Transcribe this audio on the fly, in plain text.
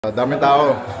Dami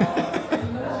tao.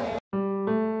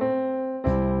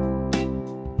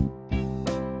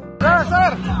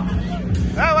 Sir!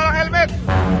 Walang helmet!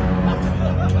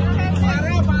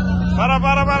 Para.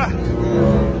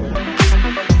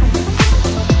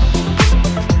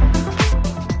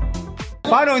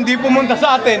 Paano hindi pumunta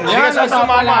sa atin? Yan ang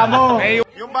sumama mo.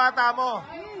 Yung bata mo,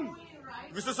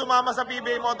 gusto sumama sa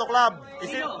PBA Moto Club.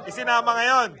 Isinama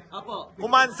ngayon. Apo.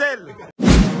 Kumansel.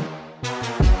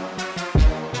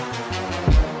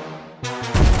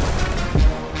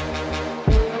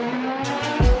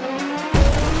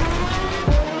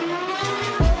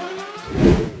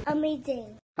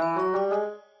 Amazing.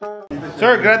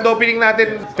 Sir, grand opening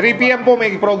natin. 3 PM po, may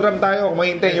program tayo.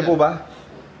 Mahintay niyo po ba?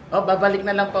 Oh, babalik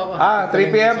na lang po ako.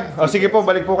 3 PM? O sige po,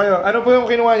 balik po kayo. Ano po yung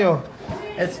kinuha nyo?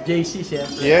 SJC,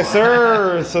 siyempre. Yes,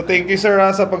 sir. So, thank you, sir,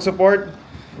 sa pag-support.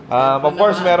 Of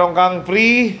course, meron kang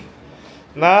free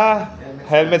na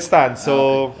helmet stand.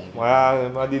 So,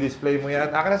 madi-display mo yan.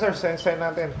 Akin na, sir. Send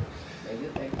natin.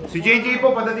 Si JJ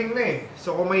po, padating na eh.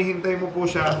 So, kung may hintay mo po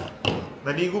siya,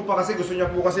 naligo pa kasi, gusto niya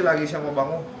po kasi lagi siyang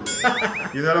mabango.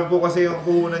 Yun na lang po kasi yung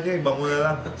puhunan niya, bango na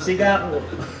lang. Siga ko.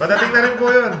 Padating na rin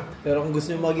po yun. Pero kung gusto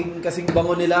nyo maging kasing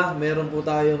bango nila, meron po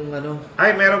tayong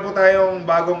meron po tayong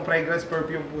bagong fragrance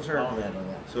perfume po, sir. Oh, meron.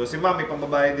 So, si ma'am, may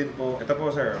pambabae din po. Ito po,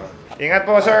 sir. Ingat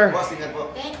po, sir.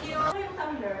 Thank you.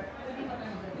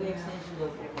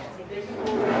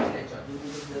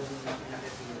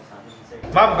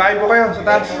 Ma'am, kain po kayo sa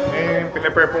taas. May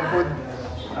pinaperform food.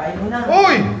 Kain mo na.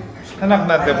 Uy! Anak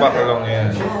natin ba kalong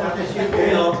yan? What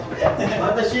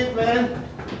the shit, man?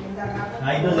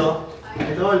 Idol, oh.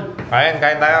 Idol.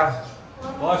 Kain tayo.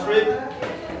 Boss Rip.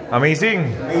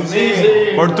 Amazing.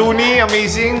 Amazing. Fortuny,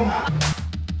 amazing.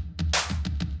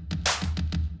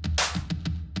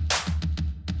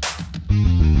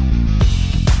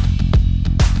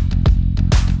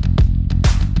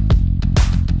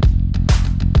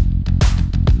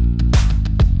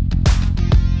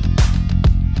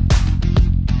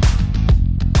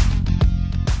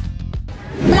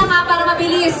 Para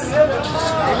mabilis.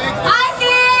 Hi,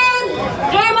 Tin!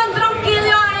 Raymond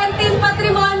Tronquillo and Tin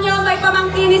Patrimonio, may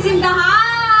pamangkinis in the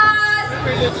house.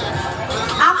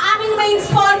 Ang aming main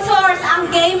sponsors, ang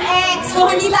Game X. Kung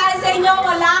hindi dahil sa inyo,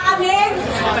 wala kaming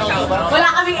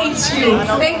HQ.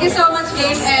 Thank you so much,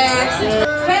 Game X.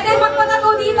 Pwede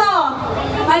magpatato dito.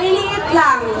 Maliliit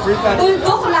lang.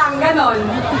 Tuldok lang, ganon.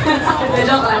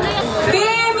 Joke lang.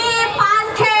 Bimi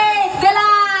Pancake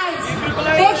Delights.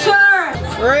 Picture.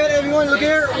 Alright, everyone, look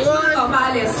here. 1, 2,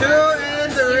 and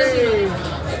 3.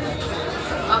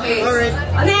 Okay. Alright.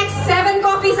 Next, 7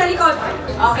 coffee sa likod.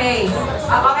 Okay.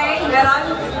 Okay,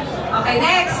 meron? Okay,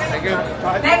 next.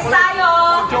 Next tayo.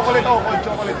 Chocolate.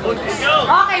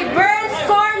 Okay, Burns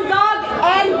Corn Dog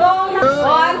and Bone.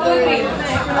 1, 2,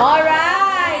 3.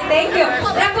 Alright, thank you.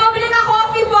 Republic na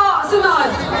coffee po. Sunod.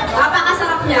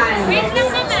 Napakasarap niyan. Wait lang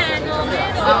naman.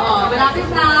 Oo, malapit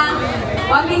na.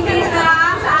 1 minutes na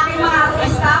lang sa aking mga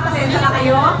artista. Pasensya na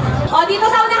kayo. O, dito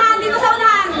sa unahan.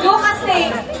 Lucas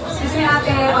Steak. Excuse me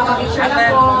ate, papapicture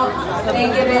na po.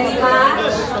 Thank you very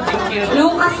much.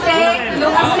 Lucas Steak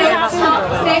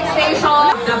Steak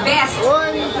Station. The best.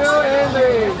 1, 2, and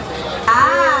 3.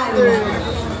 And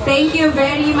thank you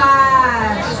very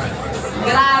much.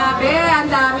 Grabe,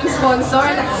 ang daming sponsor.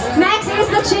 Next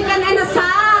is the chicken and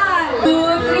asal.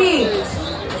 2, 3.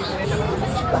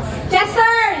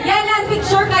 Chester, yan,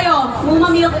 picture kayo. Muma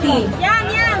milk tea. Yan.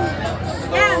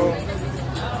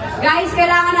 Guys,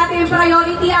 kailangan natin yung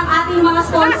priority ang ating mga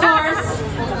sponsors.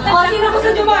 O, sino gusto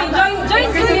nyo join?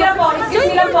 Excuse me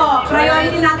lang po.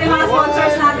 Priority natin mga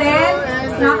sponsors natin.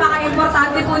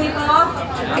 Napaka-importante po nito.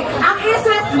 Ang East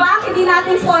West Bank, hindi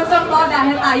natin sponsor to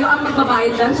dahil tayo ang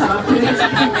magbabayad dyan. Charot.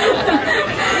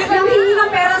 Nang hingi ng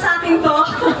pera sa atin to.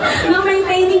 Nang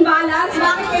maintaining balance.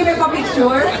 Bakit kayo may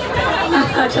pa-picture?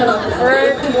 Charot.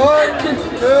 1,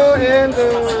 2, and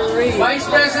 3. Vice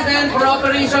President for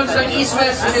Operations ng East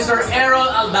West, Mr. Errol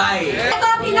Albay. Ito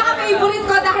ang pinaka-favorite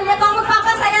ko dahil ito ang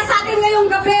magpapasaya sa atin ngayong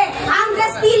gabi. Ang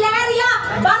Destilleria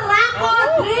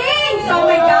Barraco Drinks! Oh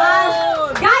my gosh!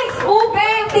 Guys, ube,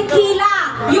 tequila.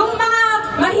 Yung mga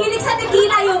mahilig sa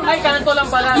tequila, Ay, kanto lang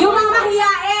pala. yung mga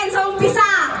mahiyain sa umpisa.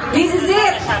 This is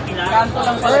it. Kanto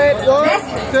lang pala. Alright,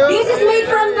 1, 2. This is made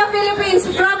from the Philippines,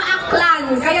 from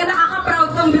Aklan. Kaya nakaka-proud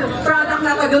tong product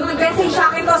na to. Doon nag-message sa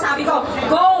akin to, sabi ko,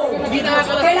 go!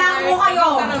 Kailangan mo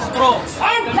kayo.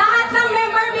 And lahat ng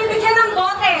member bibigyan ng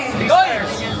bote.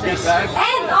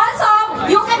 And also,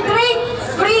 you can drink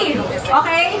free.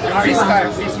 Okay?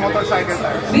 This motorcycle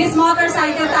tires. This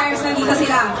motorcycle tires, nandito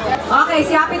sila. Okay,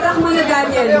 si Happy Truck muna,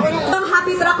 Daniel. Ang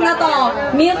Happy Truck na to,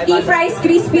 milk tea, fries,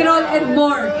 crispy roll, and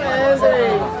more.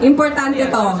 Importante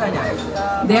to.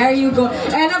 There you go.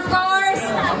 And of course,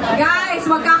 guys,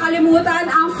 wag kakalimutan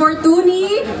ang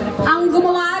Fortuny, ang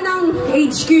gumawa ng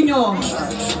HQ nyo.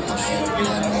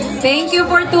 Thank you,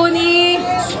 Fortuny.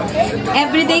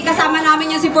 Everyday kasama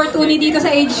namin yung si Fortuny dito sa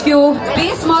HQ.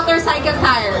 This motorcycle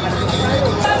tire.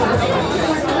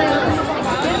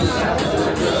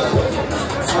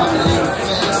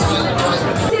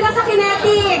 Sila sa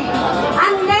kinetic.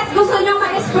 Unless gusto nyo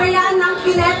ma-sprayan ng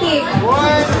kinetic. 1,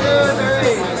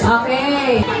 2, 3.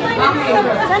 Okay. Okay.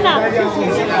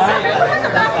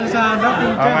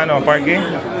 Ang ano, parking?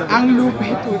 Ang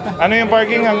lupit. Ano yung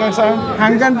parking hanggang saan?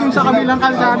 Hanggang dun sa kabilang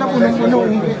kalsada, punong-puno.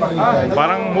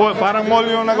 Parang mall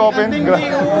yung nag-open.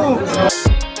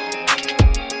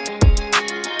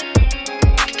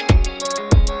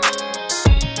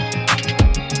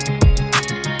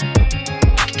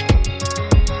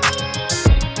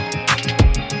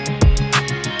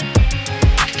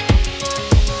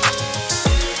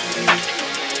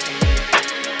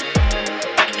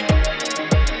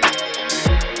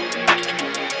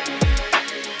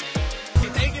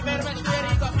 Thank you very much,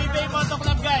 Rico. Moto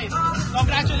Club, guys.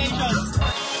 Congratulations.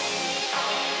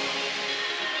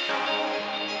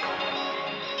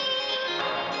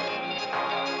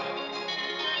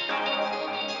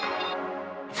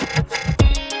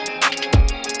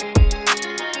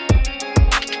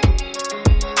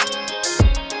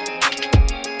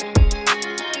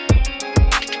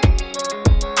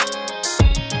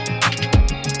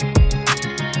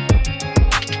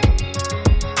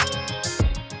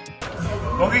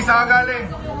 Okay, saan ka galing?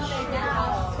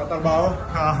 Sa trabaho?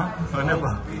 Ano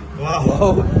ba?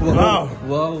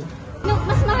 Wow!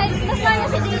 Mas mahal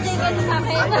si DJ kaysa sa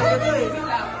akin.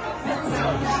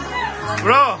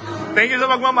 Bro, thank you sa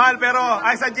pagmamahal pero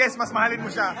I suggest mas mahalin mo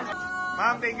siya.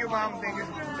 Ma'am, thank you ma'am. Thank you.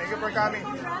 Thank you for coming.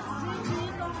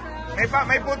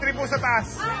 May putri po sa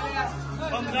taas.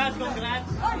 Congrats.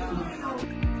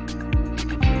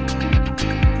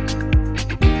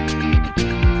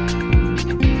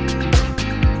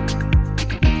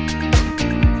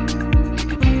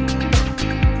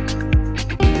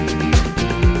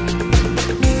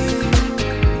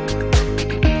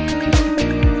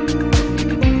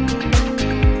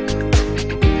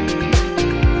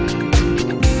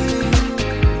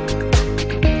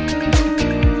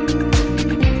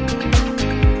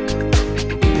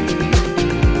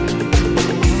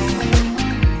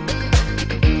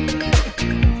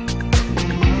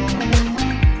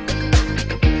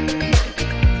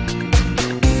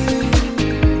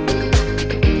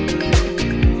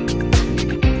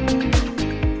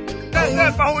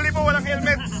 Pahuli po, walang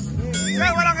helmet.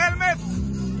 Sir, walang helmet.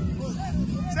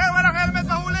 Sir, walang helmet,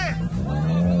 pahuli.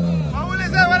 Pahuli,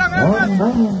 sir, walang helmet.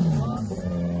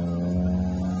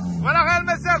 Walang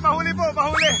helmet, sir, pahuli po,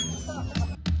 pahuli.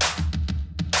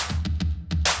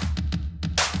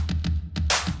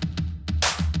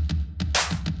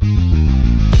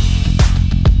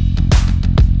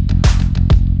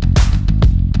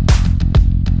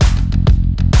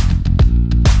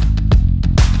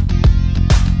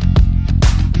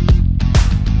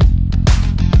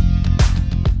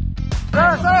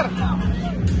 Sir!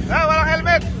 Walang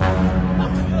helmet!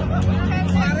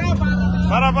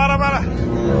 Para!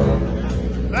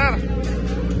 Sir!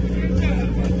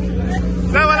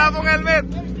 Sir, wala pong helmet!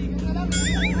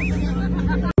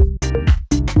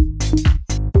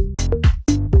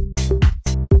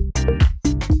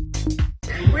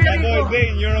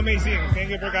 Dane, you're amazing.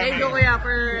 Thank you for coming. Thank you, Kuya,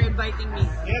 for inviting me.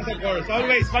 Yes, of course.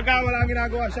 Always. Pagka wala kang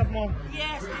ginagawa, shop mo.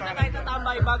 Yes, dito tayo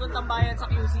tatambay. Bagong tambayan sa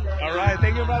QC. Alright.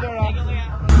 Thank you, brother. Thank you, Kuya.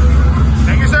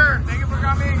 Thank you, sir. Thank you for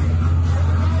coming.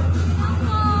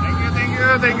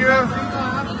 Thank you.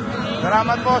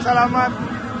 Salamat po, salamat.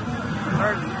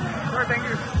 Sir, thank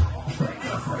you.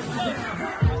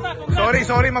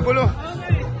 Sorry, magulo.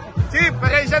 Chief,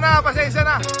 pasensya na.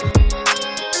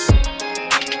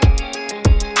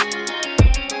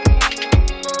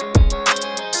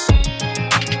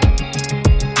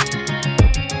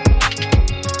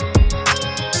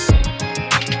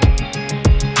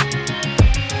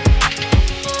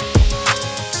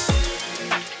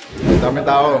 Daming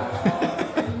tao.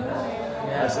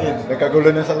 As in, nagkagulo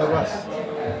na sa labas.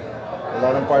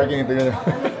 Wala ng parking, tingnan nyo.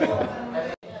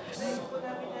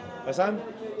 Saan?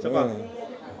 Saan pa?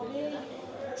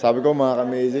 Sabi ko mga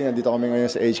ka-amazing, nandito kami ngayon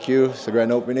sa HQ, sa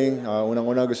grand opening.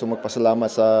 Unang-una gusto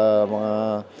magpasalamat sa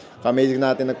mga ka-amazing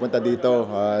natin nagpunta dito.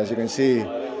 As you can see,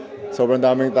 sobrang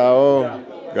daming tao.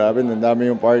 Grabe,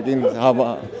 nandami yung parking.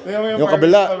 Hama. Yung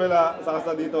kabila. Saka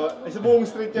sa dito. Sa buong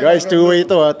street yan. Guys, two-way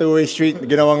to ha. Two-way street.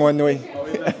 Ginawang one-way.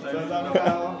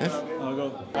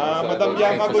 Madam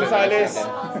Bianca Gonzalez,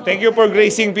 thank you for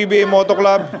gracing PBA Moto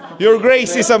Club. Your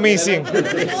grace is amazing.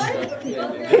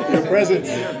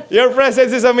 Your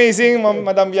presence is amazing,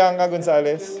 Madam Bianca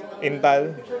Gonzalez.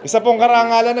 Intal. Isa pong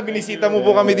karangalan na binisita mo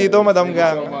po kami dito, Madam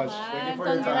Bianca.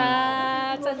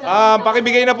 Congrats!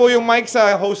 Pakibigay na po yung mic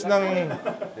sa host ng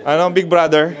Big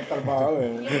Brother.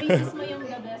 Yung pieces mo yung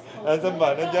the best. Asan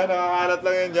ba? Nandiyan, nakakalat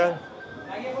lang yan dyan.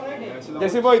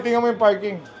 Kasi boy, tingnan mo yung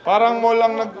parking. Parang mall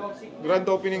lang nag-grand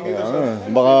opening dito.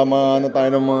 Baka maano tayo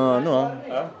ng mga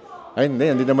Ay,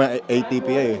 hindi naman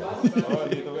ATPA eh.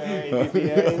 Dito ba yung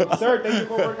ATPA? Sir, thank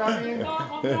you for coming.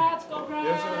 Congrats!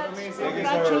 Yes, sir. Amazing.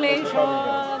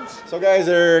 Congratulations! So guys,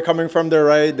 they're coming from their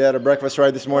ride. They had a breakfast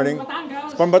ride this morning.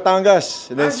 It's from Batangas.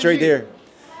 And then straight here.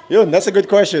 Yun, that's a good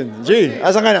question. G,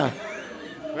 asan ka na?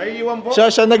 May iwan po.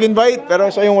 Siya nag-invite, pero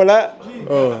siya yung wala.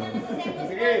 Oh.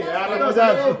 Sige, yaran mo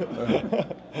dyan.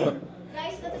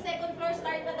 Guys, nasa second floor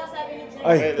start na daw sabi ni Jay.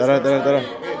 Ay, tara.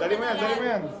 Okay, dali mo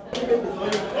yan.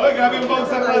 Oy, grabe yung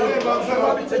bouncer natin. Bouncer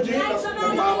natin sa G. Guys,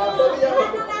 sumama kayo.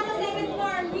 Nasa second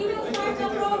floor. We will start the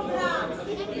program.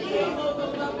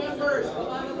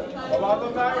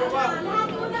 Babatong tayo ba? Lahat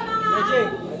po na mga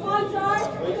sponsors.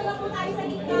 Dito lang po tayo sa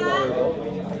gitna.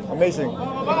 Amazing.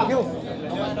 Thank you.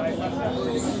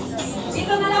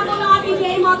 Dito na lang po mga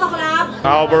PBA Moto Club.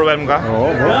 Na-overwhelm ka?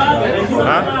 Oo, bro.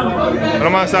 Ha? Ano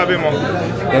masasabi mo?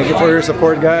 Thank you for your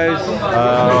support, guys.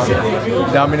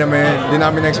 Di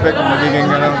namin na-expect kung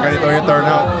magiging ganito yung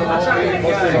turnout.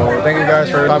 So, thank you guys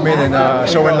for coming and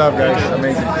showing love, guys.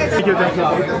 Amazing. Thank you.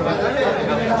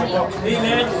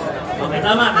 Okay,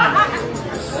 tama.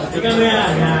 Ikaw mo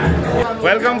yan.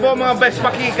 Welcome po mga best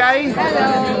pakikay.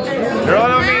 Hello. You're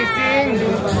all amazing.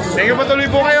 Thank you, patuloy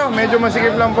po kayo. Medyo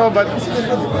masikip lang po, but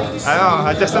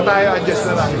adjust na tayo, adjust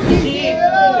na lang.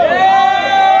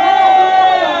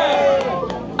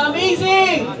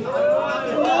 Amazing!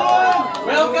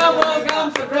 Welcome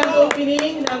sa grand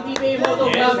opening ng PBA Moto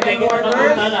Club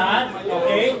headquarters.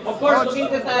 Okay. Of course,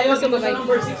 located tayo sa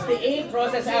number 68,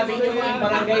 Process Avenue, in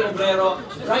Barangay Obrero,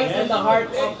 right in the heart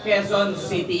of Quezon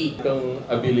City. Itong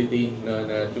ability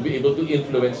na to be able to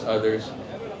influence others.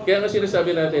 Kaya nga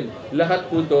sinasabi natin, lahat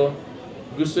po to,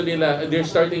 gusto nila, they're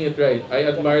starting it right. I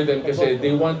admire them kasi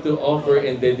they want to offer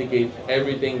and dedicate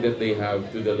everything that they have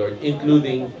to the Lord,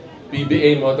 including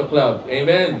PBA Moto Club.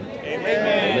 Amen?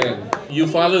 Amen. You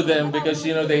follow them because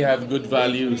they have good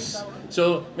values.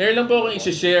 So, meron lang po akong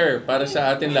i-share para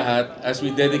sa atin lahat as we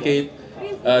dedicate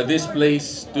this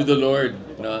place to the Lord.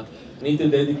 No? Need to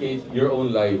dedicate your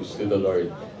own lives to the Lord.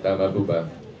 Tama po ba?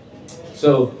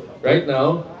 So, right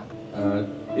now,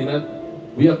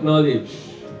 we acknowledge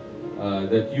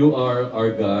that you are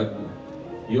our God,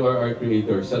 you are our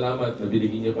Creator. Salamat na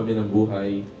binigyan niyo kami ng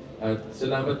buhay. At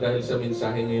salamat dahil sa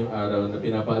mensahe ngayong araw na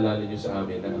pinapaalala niyo sa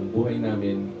amin na ang buhay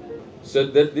namin, so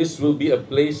that this will be a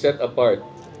place set apart.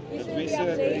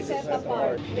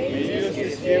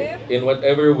 In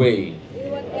whatever way.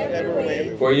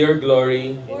 For your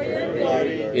glory.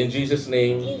 In Jesus'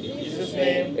 name.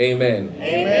 Amen.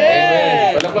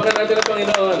 Amen. Palakpakan natin ang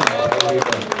Panginoon.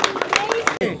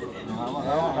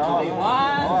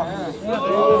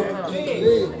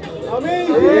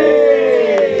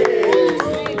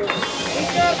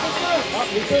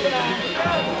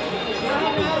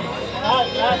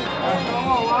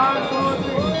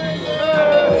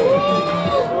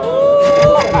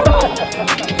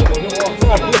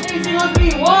 Amazing on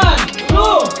three. 1, 2,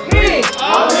 3.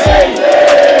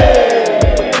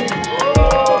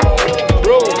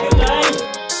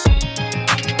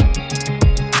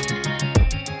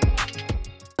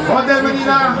 Hotel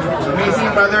Manila,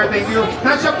 amazing brother, thank you.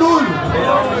 Touch Abdul!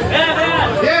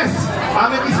 Yes!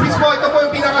 Aming speech po, ito po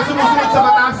yung pinaka-sumusunod sa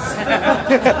batas.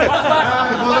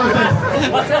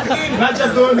 Touch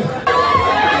Abdul!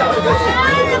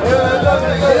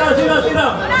 Sino?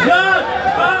 Yan!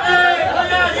 Okay!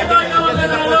 Kaya, ito yung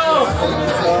mananalo!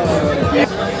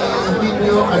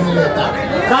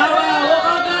 Tama!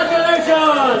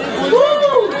 Congratulations!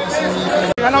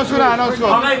 Announce ko.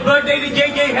 Okay, birthday ni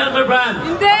JJ Helmerbrand.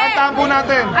 Hindi! Kantahan po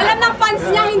natin. Alam ng fans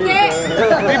niya, hindi.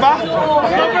 Diba?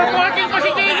 Super parking pa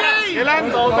si JJ! Kailan?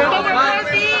 Super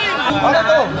parking! Ano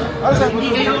to? Ano sa?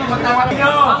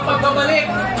 Ang pagbabalik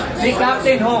ni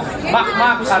Captain Hook,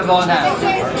 Mac Cardona.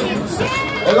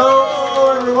 Hello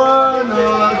everyone!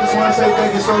 Just want to say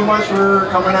thank you so much for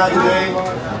coming out today.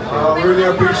 Really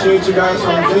appreciate you guys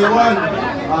from day one.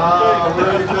 We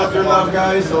really felt your love,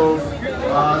 guys. So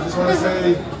just want to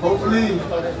say, hopefully,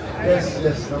 yes,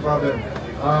 no problem.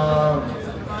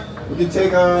 we can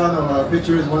take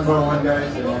pictures one by one,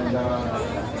 guys, and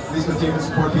please continue to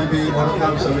support PBA Moto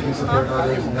Club so we can support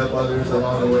others and help others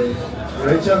along the way.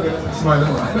 Right, Chuck? Smile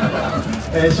naman.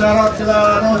 And shout out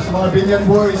sila, sa mga Billion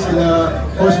Boys, sila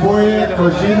Coach Boyet,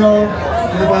 Coach Gino,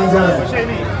 sila pa dyan.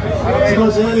 Si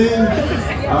Coach Elin.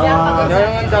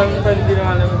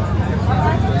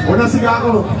 Una si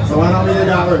Gako, so wala kami ni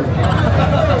Gako.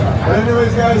 But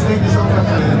anyways, guys, thank you so much.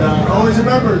 And always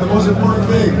remember, the most important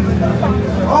thing,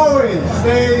 always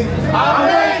stay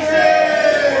amazing!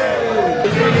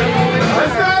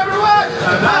 Let's go, everyone!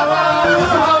 Salamat!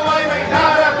 Haway may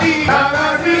darating,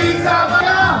 darating sa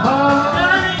mga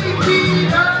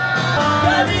kaibigan.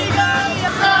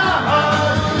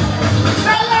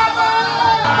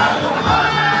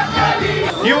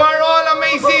 You are all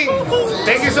amazing!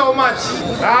 Thank you so much!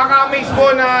 Nakaka-amaze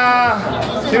po na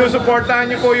sinusuportahan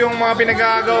niyo po yung mga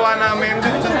pinagagawa namin.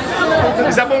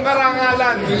 Isa pong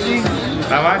karangalan.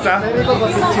 Tama, sa?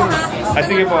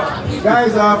 Sige po.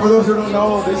 Guys, for those who don't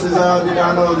know, this is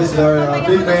Dicano. This is our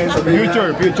big man.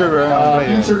 Future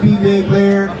PBA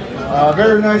player.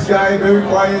 Very nice guy, very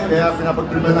quiet. Kaya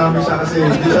pinapagtripan namin siya kasi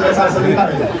hindi siya nagsasalita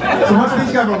eh. So, mag-speech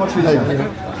ka bro, mag-speech ka.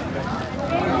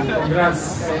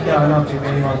 Congrats.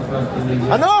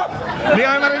 Ano? Hindi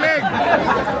kami marinig!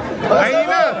 Ay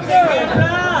na!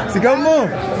 Sigaw mo!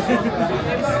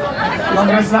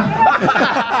 Congrats na.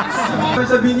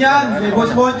 Sabihin yan, may Boss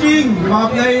Bonching, mga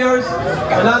players,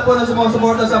 sa lahat po na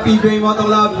sumusuporta sa PBA Moto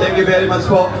Club, thank you very much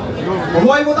po.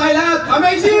 Mabuhay po tayo lahat!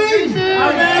 Amazing!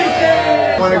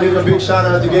 I want to give a big shout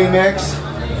out to GameX,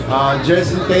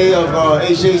 Jason Tay of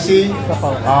HJC,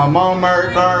 Mom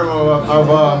Maricar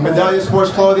of Medallion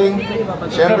Sports Clothing,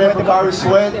 syempre Pocari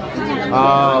Sweat,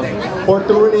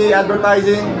 Fortuny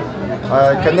Advertising,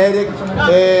 Kinetic,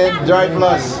 and Dry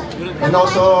Plus, and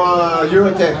also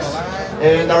Eurotex.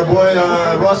 And our boy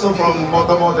Russell from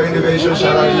Moto Innovation,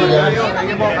 shout out to you guys.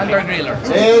 Hunter Griller.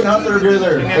 And Hunter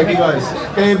Griller, thank you guys.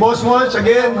 Okay, Boss Munch,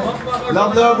 again,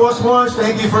 love Boss Munch.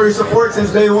 Thank you for your support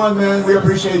since day one, man. We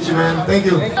appreciate you, man. Thank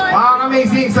you.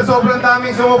 Amazing, sa sobrang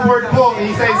daming sumuport po,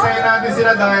 isa-isayin natin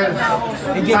sila dahil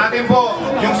sa atin po,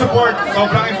 yung support,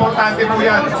 sobrang importante po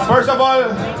yan. First of all,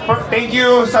 thank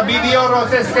you sa Video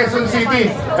Roses, Quezon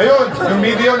City. Ayun, yung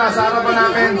video nasa harapan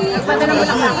namin.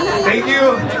 Thank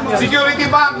you. Security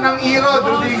Bank ng Iro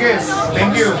Rodriguez.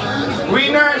 Thank you.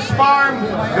 Winners Farm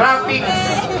Graphics.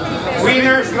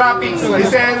 Winners Graphics.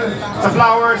 Listen sa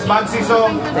flowers,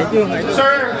 Bagsiso.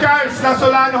 Sir Charles ng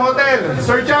Solano Hotel.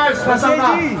 Sir Charles, nasa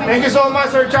ka? Thank you so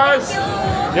much, Sir Charles.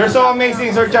 You're so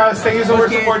amazing, Sir Charles. Thank you so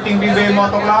much for supporting PBA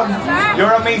Moto Club.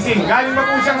 You're amazing. Galing ba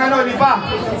po siyang di pa?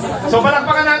 So,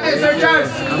 palakpakan natin, Sir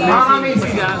Charles. Mga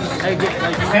amazing.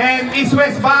 And East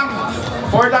West Bank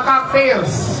for the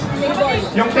cocktails.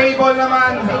 Yung table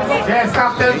naman, yes,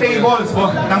 cocktail tables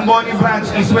ng Bonnie Branch,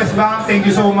 East West Bank, thank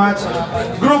you so much.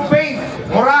 Group Paint,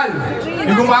 Moral,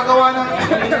 yung gumagawa ng...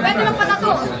 Pwede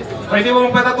magpatato. Pwede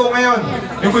mo magpatato ngayon.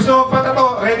 Yung gusto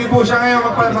magpatato, ready po siya ngayon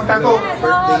magpatato.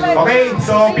 Okay,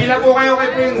 so pila po kayo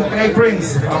kay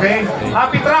Prince. Okay?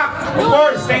 Happy Track, of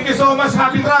course, thank you so much,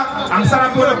 Happy Track. Ang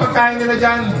sarap po ng pagkain nila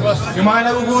dyan. Yung mga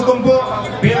nagugutom po,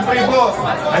 feel free po.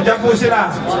 Andyan po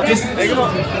sila.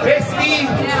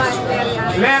 Bestie,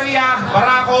 Leria,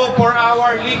 Barako,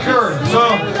 4-hour liquor.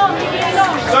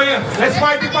 So yun, let's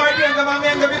party hanggang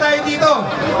mamayang gabi tayo dito.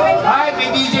 Ay, may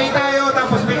DJ tayo,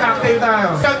 tapos may cocktail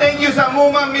tayo. So thank you sa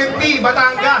Muma Mirti,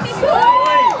 Batangas.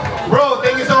 Bro,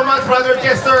 thank you so much, Brother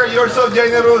Chester. You're so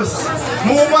generous.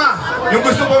 Muma, yung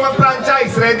gusto po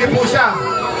mag-franchise, ready po siya.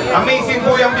 Amazing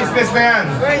po yung business na yan.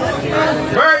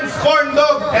 Burns, Corn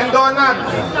Dog, and Donut.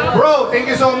 Bro, thank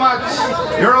you so much.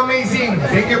 You're amazing.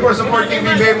 Thank you for supporting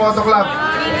PBA Moto Club.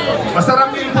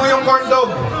 Masarap din po yung corn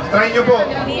dog. Try nyo po.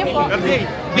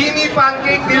 Bini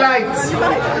Pancake Delights.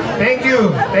 Thank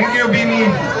you. Thank you, Bini.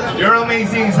 You're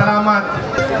amazing. Salamat.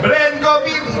 Bren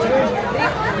Coffee.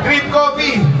 Drip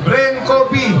Coffee. Bren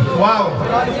Coffee. Wow.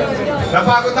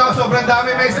 Napagod ako. Sobrang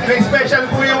dami. May special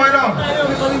po yung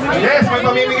Yes, may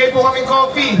pamimigay po kaming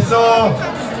coffee. So,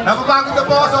 napapagod na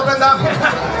po ako. Sobrang dami.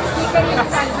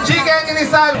 Chicken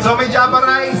inisal. So, may Java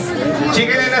rice.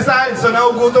 Chicken inasal. So,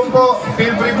 naugutom po.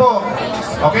 Feel free po.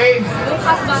 Okay?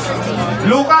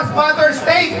 Lucas Butter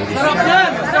Steak.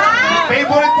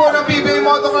 Favorite po ng PBA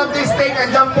Moto Club this steak.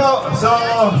 Andyan po. So,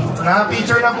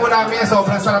 na-feature na po namin.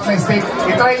 Sobrang sarap na steak.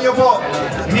 I-try nyo po.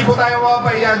 Hindi po tayo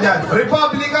mapapahiya dyan.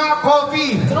 Republica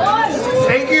Coffee.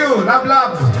 Thank you.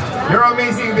 Love. You're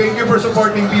amazing. Thank you for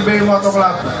supporting PBA Moto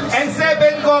Club. And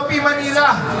 7 Coffee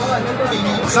Manila.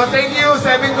 So, thank you,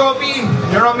 7 Coffee.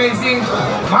 You're amazing.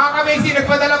 Mga ka-amazing,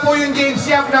 nagpadala po yung James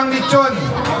Yap ng lechon.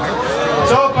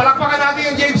 So, palakpakan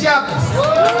natin yung James Yap.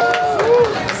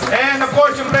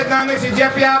 namin si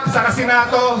Jeff Yap sa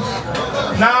Kasinato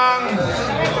ng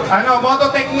Moto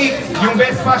Technique, yung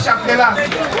Vespa shop nila.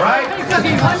 Right?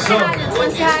 So,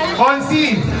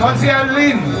 Consi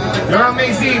Arlene, you're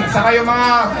amazing. Saka yung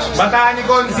mga bataan ni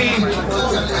Consi.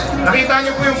 Nakita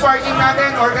niyo po yung parking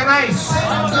natin, organized.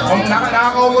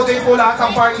 Nakaka-accommodate po lahat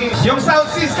ng parking. Yung sound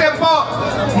system po,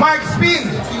 Mark Spin,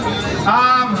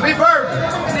 Reverb,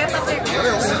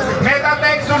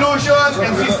 Metatech Solutions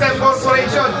and System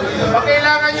Corporation. Pag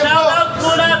kailangan nyo po. Shoutout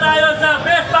muna tayo sa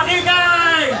Best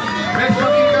Pakikay! Best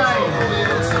Pakikay.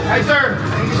 Hi sir,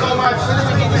 thank you so much.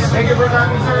 Thank you for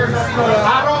coming sir.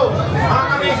 Arrow,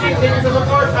 amazing. Thank you sa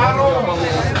support. Arrow,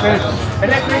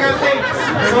 electrical tapes.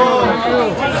 So,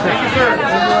 thank you sir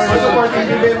for supporting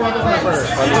the Moto Club.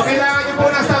 Kung kailangan nyo po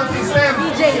ng sound system,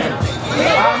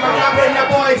 ang number niya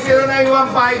po ay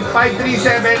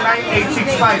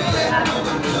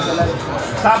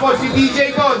 0915-537-9865. Tapos si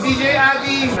DJ ko, DJ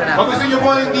Adi. Kung gusto nyo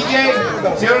po yung DJ,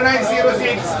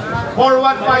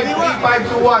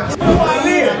 0906-415-3521.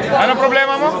 Anong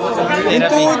problema mo? Yung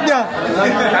tuhod niya.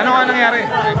 Ano nga nangyari?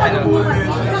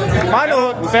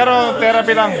 Paano? Pero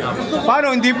therapy lang.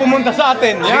 Paano? Hindi pumunta sa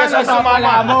atin. Yan ang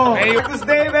sumama mo. Marcus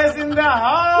Davis in the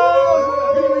house!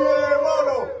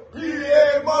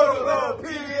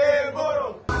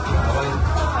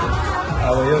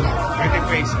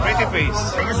 Pretty face.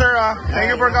 Thank you sir.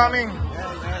 Thank you for coming.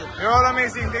 You're all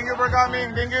amazing. Thank you for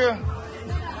coming. Thank you.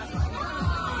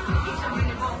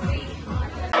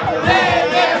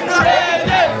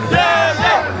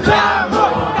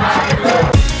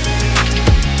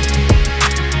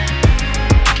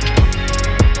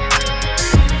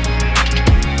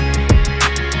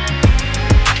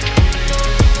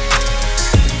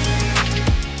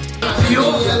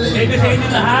 Thank you sa inyo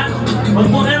lahat. Huwag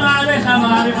po kayong alis ha,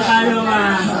 marami pa tayo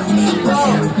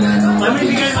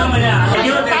mamibigay mamaya. Thank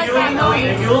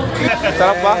you.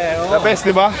 Sarap ba? The best,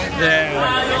 di ba?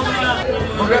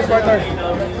 Congrats, partner.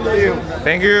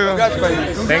 Thank you.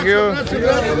 Thank you.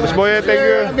 Boss Boye, thank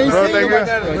you. Bro, thank you.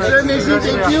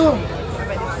 Thank you.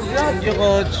 Thank you,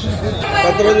 Coach.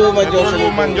 Patrol Woman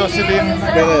Jocelyn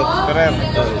Ferrer.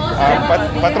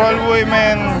 Patrol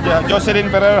Women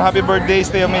Jocelyn Ferrer, happy birthday,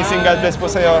 stay amazing, God bless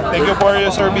po sa'yo. Thank you for your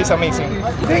service, amazing.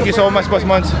 Thank you so much, Boss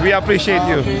Mons. We appreciate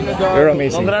you. You're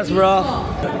amazing. Congrats, bro.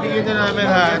 Bigyan na namin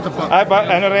ha, ito po. Ay,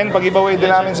 ano rin, pag-giveaway din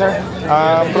namin, sir.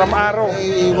 From Arrow.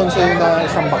 Iiwan sa'yo na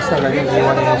isang box na ganyan.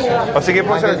 Iiwan na siya. O sige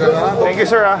po, sir. Thank you,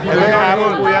 sir. Ito yung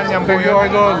Arrow po yan. Yan po yung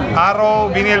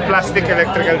Arrow vinyl plastic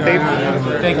electrical tape.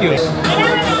 Thank you. Okay!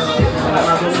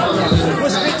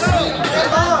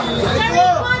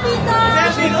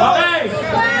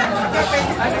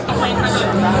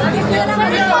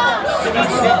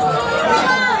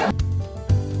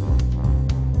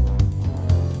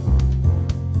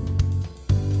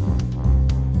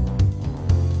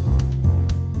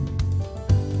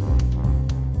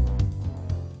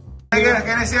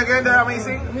 Can I see again? They're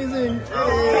amazing. Amazing.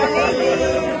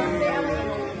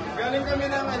 Galing kami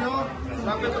ng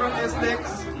Rapetron S-Dex.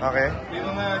 Okay. May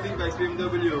mga ating guys,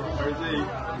 BMW, RJ.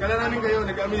 Kala namin kayo,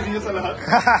 nag-amazing nyo sa lahat.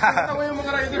 Kita mo yung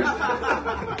mga riders.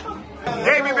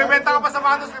 Hey, may bibenta ka pa sa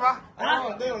Matos, di ba?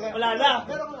 Wala na.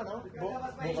 Pero kung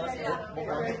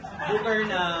Booker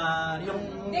na yung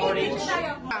orange.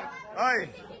 Hoy,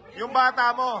 yung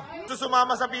bata mo, gusto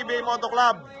sumama sa PBA Moto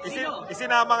Club.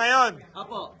 Isinama ngayon.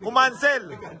 Apo.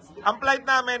 Kumansel. Ang flight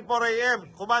namin 4 AM.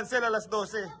 Kumansel alas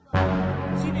 12.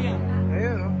 Sino yan?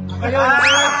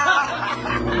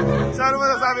 So ano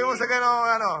masasabi mo sa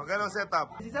ganong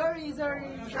setup? Sorry.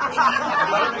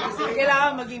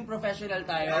 Kailangan maging professional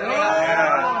tayo.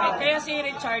 Kaya si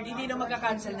Richard, hindi na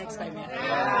magka-cancel next time yan.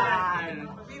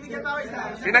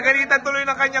 Pinagalitan tuloy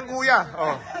ng kanyang kuya.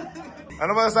 Oh.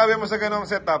 Ano masasabi mo sa ganong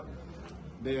setup?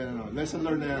 Lesson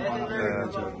learned na yan.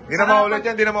 Di na maulit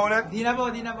yan? Di na maulit? Di na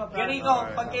po. Gariko,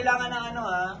 pag kailangan ng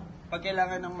pag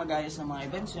kailangan ng mag-ayos ng mga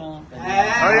events nyo.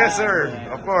 Oh yes sir,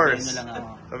 of course.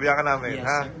 Sabihan ka namin,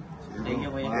 ha? Thank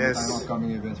you, kuya. Yes.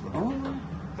 Upcoming events, bro.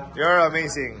 You're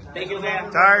amazing. Thank you,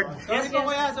 kuya. Chard. Sorry po,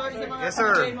 kuya. Sorry sa mga Yes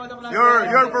sir.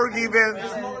 You're forgiven.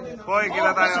 Boy,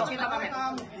 kita tayo.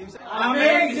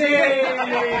 Amazing!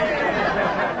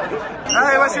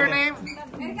 Hi, what's your name?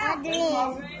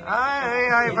 Hi,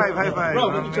 high five.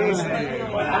 Amazing.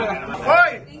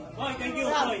 Hoy! Hoy, thank you,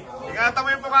 Hoy. Ingatan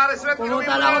mo yung Bucharest sweat.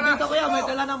 Pumunta lang ako dito, kuya. May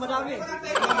dala ng madami.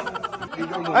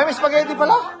 Ay, may spaghetti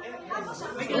pala.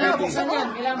 Buksan yan.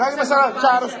 Lagi masarap.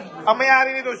 Charos. Ang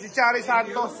mayari nito, si Chari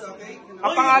Santos.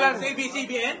 Ang pangalan, Sa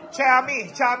ABCBN? Chami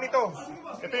to.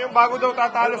 Ito yung bago daw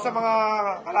tatalo sa mga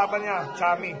kalaban niya,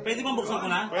 Chami. Pwede bang buksan ko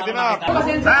na? Pwede na.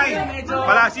 Nay,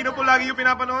 sino po lagi yung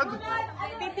pinapanood?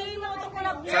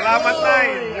 Salamat, Nay.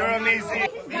 You're amazing.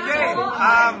 DJ,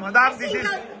 madam, this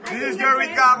is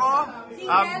Jerwin Kako.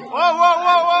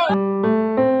 Whoa.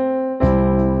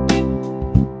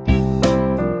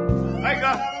 Ay,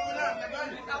 ka.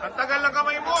 Ang tagal ng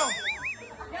kamay mo.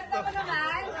 Ganda pa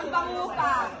naman. Ang bango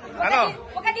pa. Ano?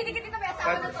 Huwag ka titikit ito. May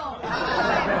asawa na to.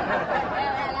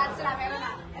 Lahat sila. Meron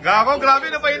na. Gako, grabe,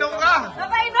 napainom ka.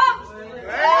 Napainom!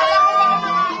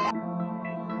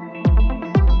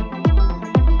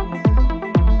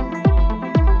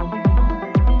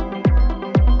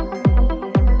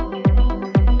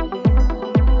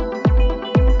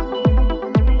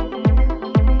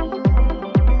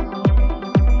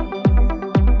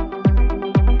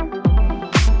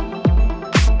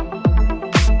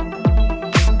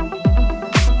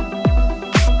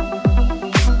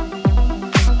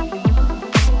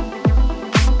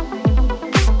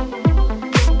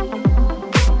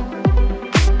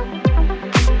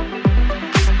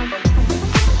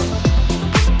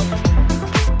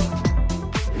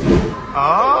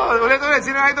 Ulit.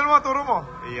 Sino idol mo? Turo mo.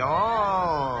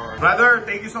 Ayun. Brother,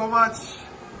 thank you so much.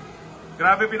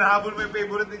 Grabe, pinahabol mo yung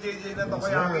favorite ni JJ na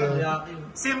Tokoyaki.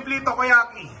 Simply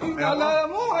Tokoyaki. Naalala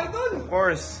mo, idol. Of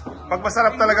course. Pag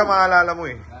masarap talaga, maalala mo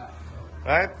eh.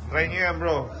 Right? Try nyo yan,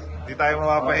 bro. Hindi tayo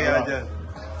mapapahiya dyan.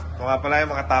 Ito nga pala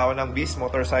yung mga tao ng Beast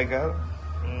Motorcycle.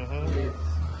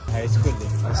 High school eh.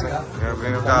 Grabe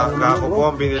yung kako po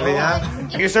ang binili niya.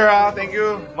 Thank you, sir. Thank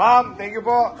you. Ma'am, thank you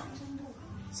po.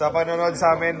 Sa panonood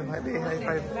sa amin. High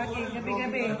five.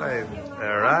 Gabi-gabi.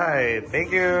 Alright.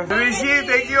 Thank you. Rishi,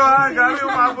 thank you ha. Grabe,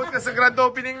 umabot ka sa grand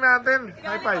opening natin.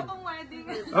 High five.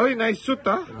 Ay, nice suit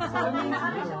ha.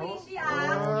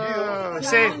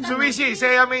 Say, Suishi,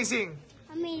 say amazing.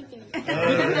 Amazing.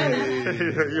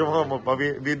 Yung mga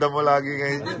mapabida mo lagi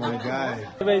ngayon. My guy.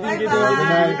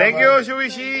 Thank you,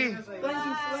 Suishi.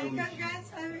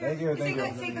 Thank you.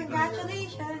 Say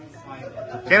congratulations.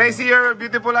 Can I see your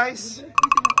beautiful eyes?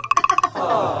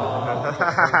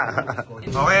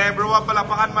 Okay, everyone,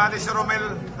 palapakan natin si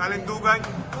Romel Kalindugan.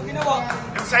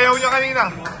 Yung sayaw niya kanina.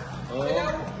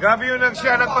 Grabe yun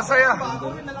siya nagpasaya.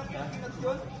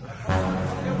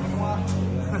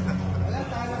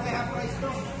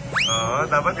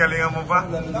 Dapat galingan mo pa.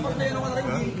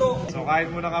 So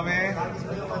kain muna kami.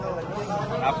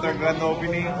 After grand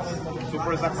opening,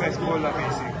 super successful,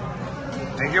 amazing.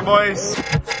 Thank you, boys.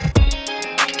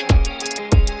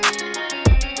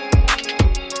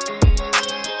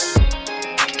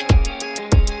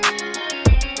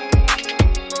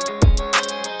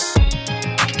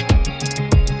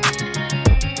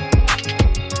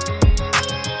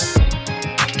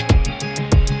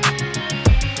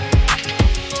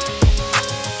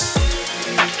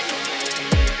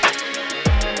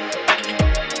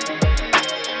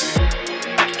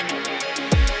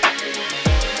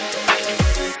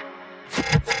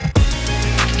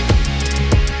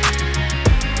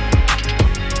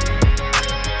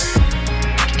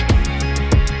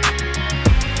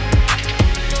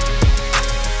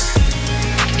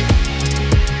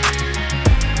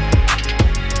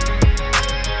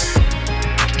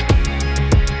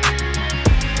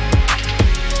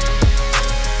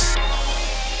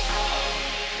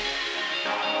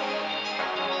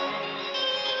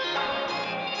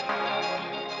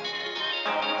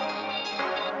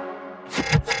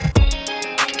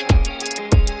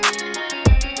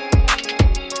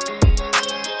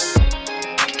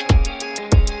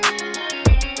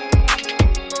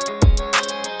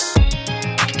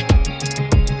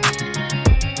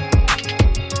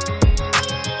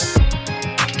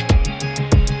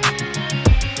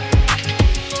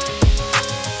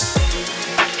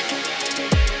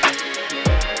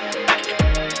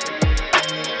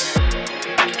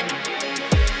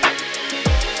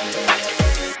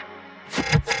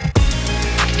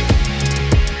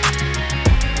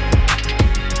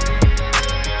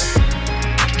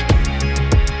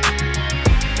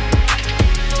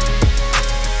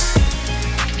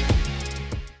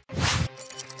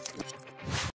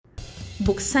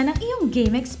 Buksan ang iyong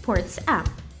GameX Sports app.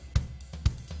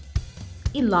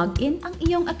 I-log in ang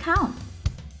iyong account.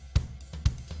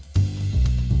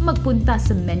 Magpunta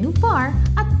sa menu bar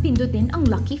at pindutin ang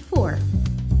Lucky 4.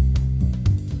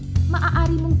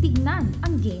 Maaari mong tignan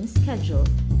ang game schedule.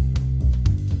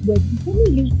 Pwede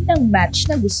pumili ng match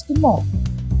na gusto mo.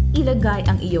 Ilagay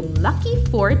ang iyong Lucky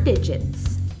 4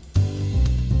 digits.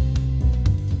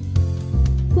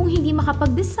 Kung hindi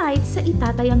makapag-decide sa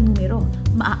itatayang numero,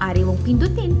 maaari mong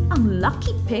pindutin ang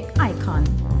Lucky Pick icon.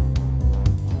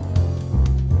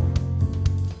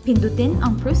 Pindutin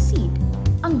ang Proceed.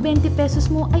 Ang 20 pesos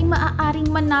mo ay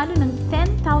maaaring manalo ng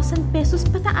 10,000 pesos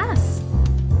pataas.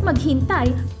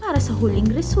 maghintay para sa huling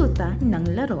resulta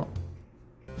ng laro.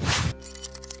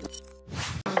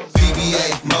 PBA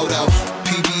Moto,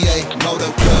 PBA Moto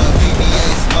Club, PBA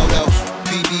Moto,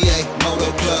 PBA Moto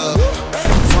Club.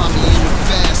 Find me in the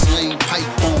fast lane, pipe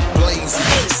on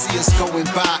blazing. See us going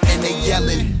by and they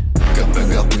yelling.